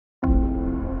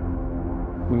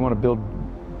We want to build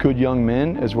good young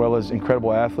men as well as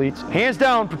incredible athletes. Hands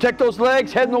down, protect those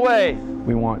legs, heading away.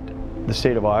 We want the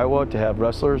state of Iowa to have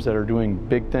wrestlers that are doing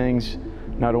big things,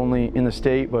 not only in the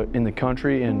state, but in the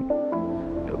country, and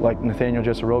like Nathaniel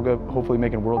Jesuroga, hopefully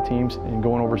making world teams and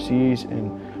going overseas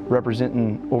and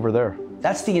representing over there.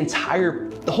 That's the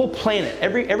whole planet,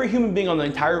 every human being on the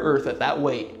entire earth at that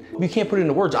weight. You can't put it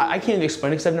into words. I can't even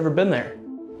explain it because I've never been there.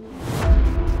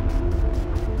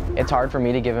 It's hard for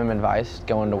me to give him advice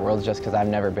going to Worlds just because I've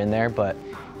never been there, but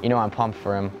you know, I'm pumped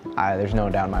for him. There's no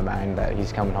doubt in my mind that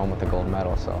he's coming home with a gold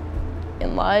medal, so.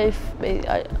 In life,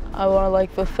 I want to like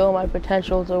fulfill my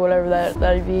potential to whatever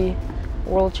that'd be,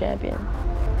 world champion.